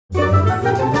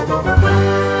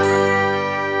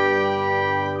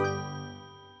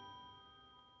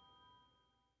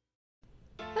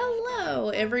Hello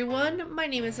everyone, my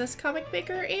name is S Comic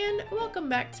Maker and welcome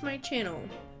back to my channel.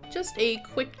 Just a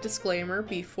quick disclaimer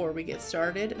before we get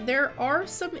started, there are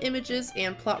some images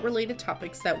and plot related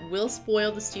topics that will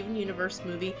spoil the Steven Universe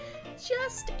movie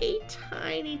just a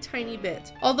tiny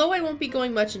bit. Although I won't be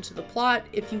going much into the plot,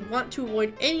 if you want to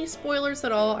avoid any spoilers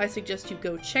at all, I suggest you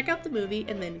go check out the movie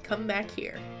and then come back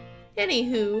here.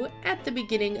 Anywho, at the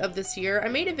beginning of this year, I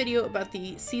made a video about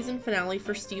the season finale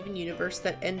for Steven Universe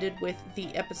that ended with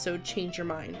the episode Change Your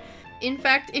Mind. In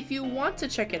fact, if you want to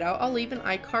check it out, I'll leave an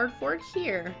iCard for it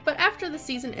here. But after the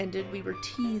season ended, we were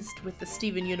teased with the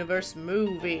Steven Universe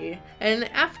movie. And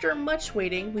after much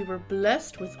waiting, we were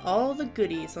blessed with all the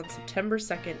goodies on September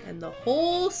 2nd, and the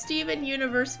whole Steven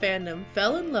Universe fandom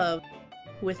fell in love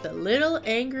with the little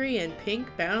angry and pink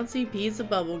bouncy piece of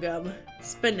bubblegum,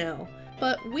 Spinel.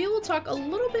 But we will talk a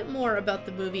little bit more about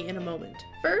the movie in a moment.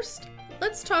 First,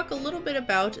 let's talk a little bit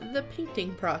about the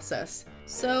painting process.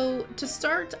 So, to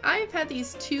start, I've had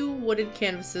these two wooded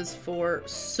canvases for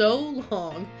so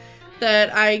long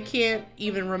that I can't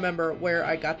even remember where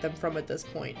I got them from at this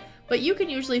point. But you can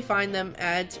usually find them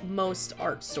at most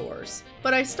art stores.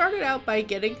 But I started out by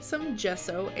getting some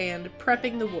gesso and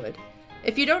prepping the wood.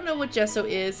 If you don't know what gesso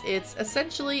is, it's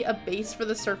essentially a base for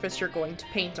the surface you're going to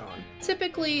paint on.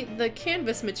 Typically, the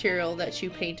canvas material that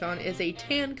you paint on is a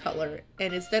tan color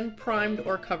and is then primed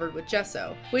or covered with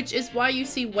gesso, which is why you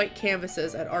see white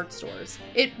canvases at art stores.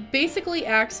 It basically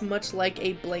acts much like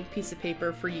a blank piece of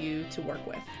paper for you to work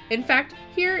with. In fact,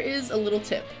 here is a little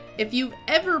tip. If you've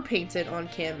ever painted on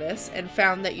canvas and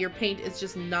found that your paint is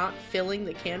just not filling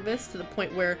the canvas to the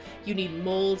point where you need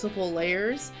multiple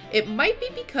layers, it might be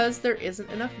because there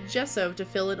isn't enough gesso to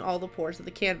fill in all the pores of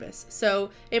the canvas, so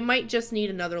it might just need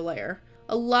another layer.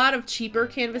 A lot of cheaper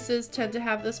canvases tend to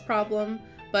have this problem,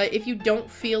 but if you don't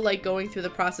feel like going through the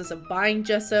process of buying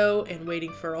gesso and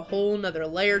waiting for a whole nother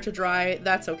layer to dry,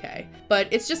 that's okay. But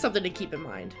it's just something to keep in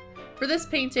mind. For this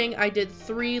painting, I did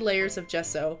 3 layers of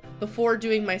gesso before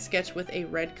doing my sketch with a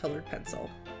red colored pencil.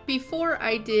 Before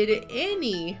I did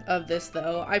any of this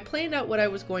though, I planned out what I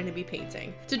was going to be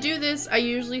painting. To do this, I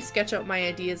usually sketch out my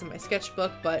ideas in my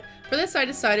sketchbook, but for this I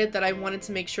decided that I wanted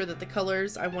to make sure that the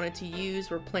colors I wanted to use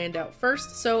were planned out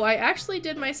first, so I actually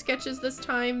did my sketches this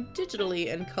time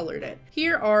digitally and colored it.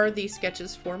 Here are the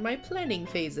sketches for my planning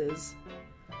phases.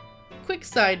 Quick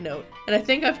side note, and I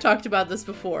think I've talked about this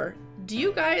before. Do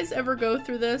you guys ever go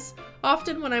through this?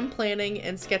 Often when I'm planning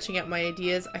and sketching out my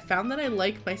ideas, I found that I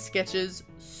like my sketches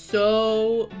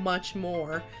so much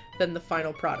more than the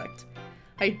final product.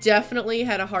 I definitely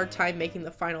had a hard time making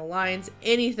the final lines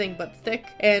anything but thick,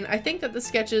 and I think that the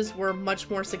sketches were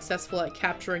much more successful at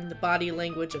capturing the body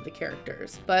language of the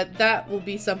characters. But that will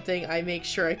be something I make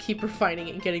sure I keep refining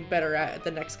and getting better at the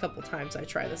next couple times I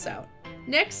try this out.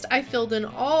 Next, I filled in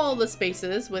all the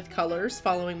spaces with colors,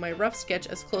 following my rough sketch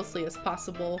as closely as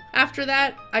possible. After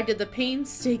that, I did the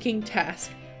painstaking task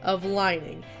of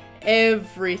lining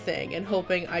everything and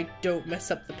hoping I don't mess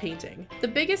up the painting. The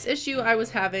biggest issue I was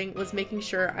having was making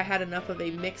sure I had enough of a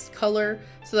mixed color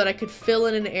so that I could fill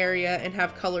in an area and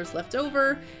have colors left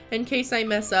over in case I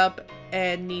mess up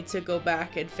and need to go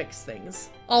back and fix things.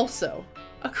 Also,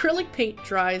 acrylic paint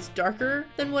dries darker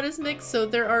than what is mixed, so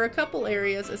there are a couple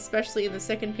areas, especially in the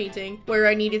second painting, where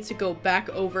I needed to go back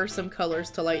over some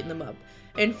colors to lighten them up.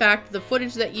 In fact, the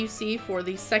footage that you see for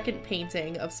the second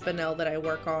painting of Spinel that I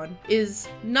work on is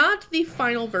not the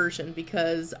final version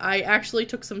because I actually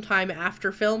took some time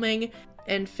after filming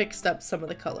and fixed up some of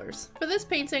the colors. For this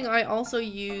painting, I also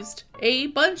used a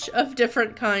bunch of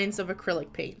different kinds of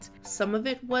acrylic paint. Some of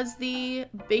it was the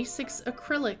Basics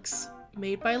Acrylics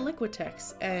made by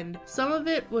Liquitex, and some of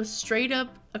it was straight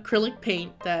up acrylic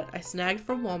paint that I snagged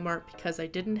from Walmart because I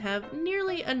didn't have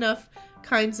nearly enough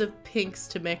kinds of pinks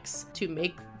to mix to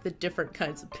make the different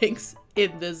kinds of pinks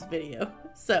in this video.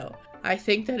 So I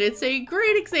think that it's a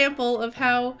great example of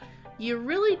how you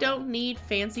really don't need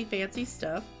fancy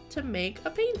stuff to make a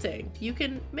painting. You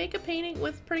can make a painting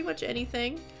with pretty much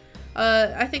anything.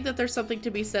 I think that there's something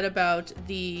to be said about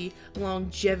the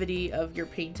longevity of your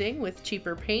painting with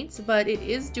cheaper paints, but it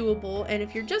is doable, and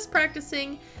if you're just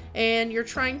practicing and you're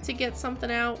trying to get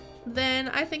something out, then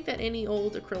I think that any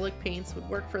old acrylic paints would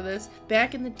work for this.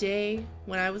 Back in the day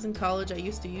when I was in college, I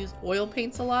used to use oil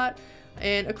paints a lot,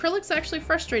 and acrylics actually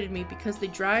frustrated me because they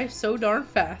dry so darn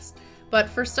fast. But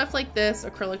for stuff like this,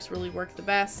 acrylics really work the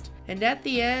best. And at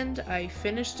the end, I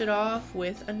finished it off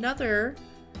with another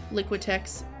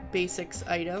Liquitex Basics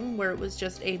item where it was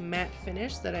just a matte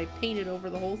finish that I painted over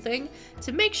the whole thing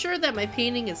to make sure that my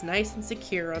painting is nice and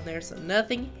secure on there so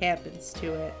nothing happens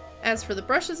to it. As for the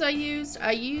brushes I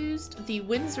used the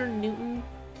Windsor Newton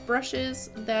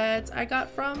brushes that I got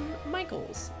from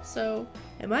Michaels. So,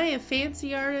 am I a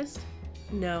fancy artist?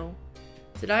 No.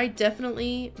 Did I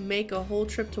definitely make a whole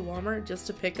trip to Walmart just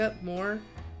to pick up more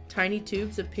tiny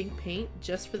tubes of pink paint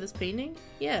just for this painting?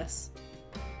 Yes.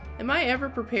 Am I ever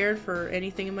prepared for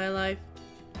anything in my life?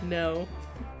 No.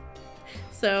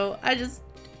 So, I just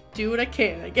do what I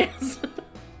can, I guess.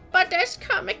 But as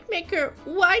comic maker,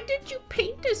 why did you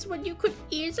paint this when you could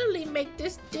easily make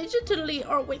this digitally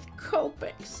or with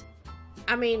Copics?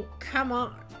 I mean, come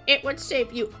on. It would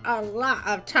save you a lot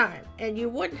of time, and you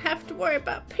wouldn't have to worry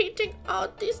about painting all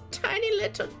these tiny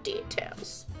little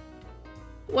details.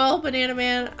 Well, Banana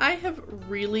Man, I have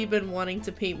really been wanting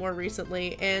to paint more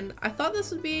recently, and I thought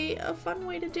this would be a fun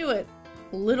way to do it.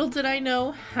 Little did I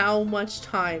know how much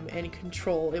time and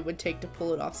control it would take to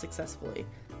pull it off successfully.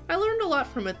 I learned a lot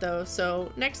from it though,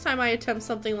 so next time I attempt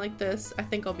something like this, I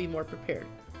think I'll be more prepared.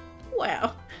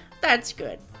 Well, that's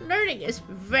good. Learning is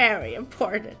very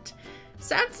important.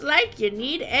 Sounds like you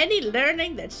need any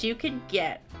learning that you can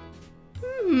get.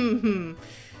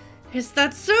 Is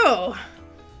that so?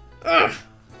 Ugh.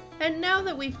 And now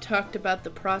that we've talked about the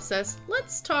process,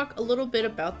 let's talk a little bit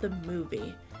about the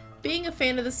movie. Being a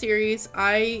fan of the series,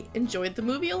 I enjoyed the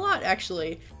movie a lot,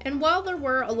 actually. And while there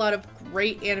were a lot of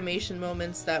great animation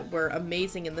moments that were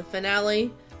amazing in the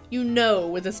finale, you know,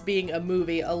 with this being a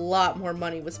movie, a lot more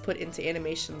money was put into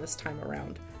animation this time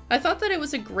around. I thought that it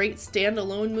was a great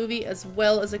standalone movie as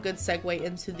well as a good segue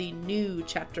into the new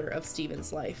chapter of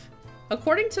Steven's life.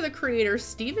 According to the creator,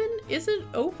 Steven isn't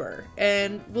over,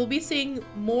 and we'll be seeing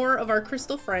more of our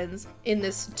crystal friends in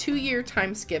this 2-year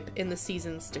time skip in the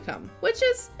seasons to come, which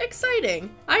is exciting.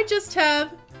 I just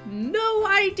have no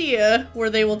idea where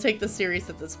they will take the series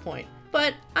at this point,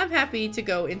 but I'm happy to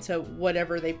go into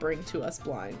whatever they bring to us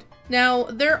blind. Now,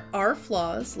 there are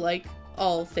flaws, like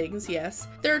all things, yes.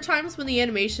 There are times when the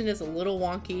animation is a little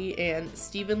wonky and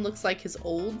Steven looks like his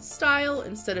old style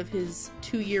instead of his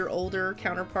 2-year-older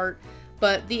counterpart.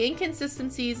 But the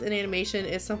inconsistencies in animation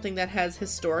is something that has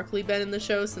historically been in the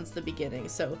show since the beginning,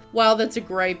 so while that's a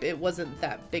gripe, it wasn't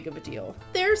that big of a deal.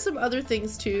 There are some other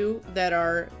things too that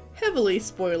are heavily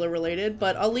spoiler related,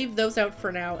 but I'll leave those out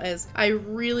for now as I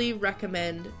really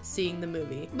recommend seeing the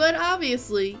movie. But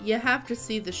obviously, you have to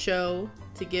see the show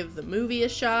to give the movie a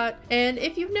shot, and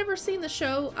if you've never seen the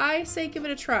show, I say give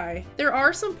it a try. There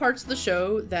are some parts of the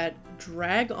show that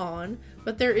drag on,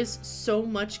 but there is so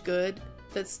much good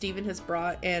that Steven has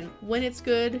brought, and when it's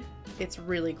good, it's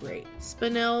really great.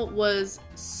 Spinel was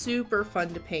super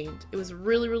fun to paint. It was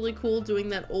really cool doing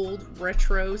that old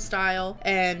retro style,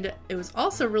 and it was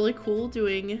also really cool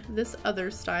doing this other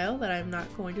style that I'm not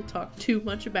going to talk too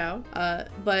much about,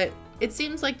 but it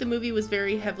seems like the movie was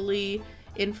very heavily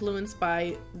influenced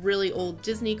by really old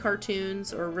Disney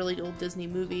cartoons or really old Disney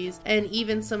movies, and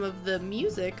even some of the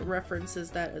music references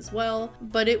that as well,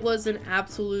 but it was an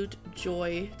absolute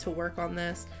joy to work on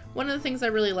this. One of the things I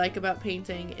really like about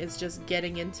painting is just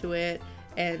getting into it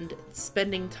and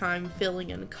spending time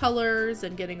filling in colors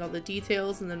and getting all the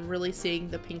details and then really seeing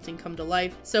the painting come to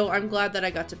life, so I'm glad that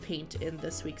I got to paint in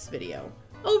this week's video.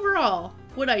 Overall,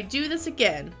 would I do this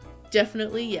again?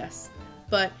 Definitely yes.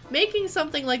 But making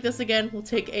something like this again will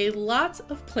take a lot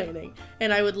of planning,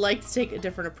 and I would like to take a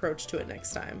different approach to it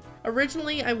next time.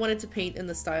 Originally, I wanted to paint in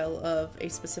the style of a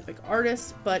specific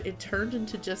artist, but it turned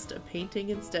into just a painting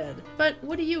instead. But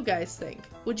what do you guys think?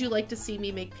 Would you like to see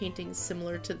me make paintings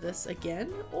similar to this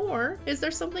again? Or is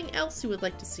there something else you would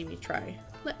like to see me try?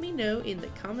 Let me know in the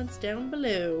comments down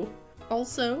below.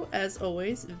 Also, as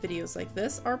always, videos like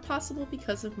this are possible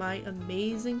because of my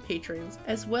amazing patrons,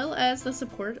 as well as the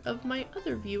support of my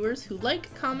other viewers who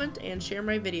like, comment, and share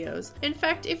my videos. In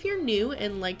fact, if you're new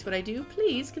and liked what I do,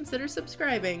 please consider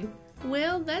subscribing.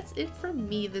 Well, that's it from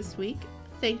me this week.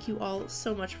 Thank you all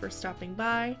so much for stopping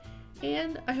by,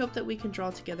 and I hope that we can draw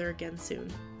together again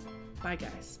soon. Bye,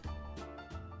 guys.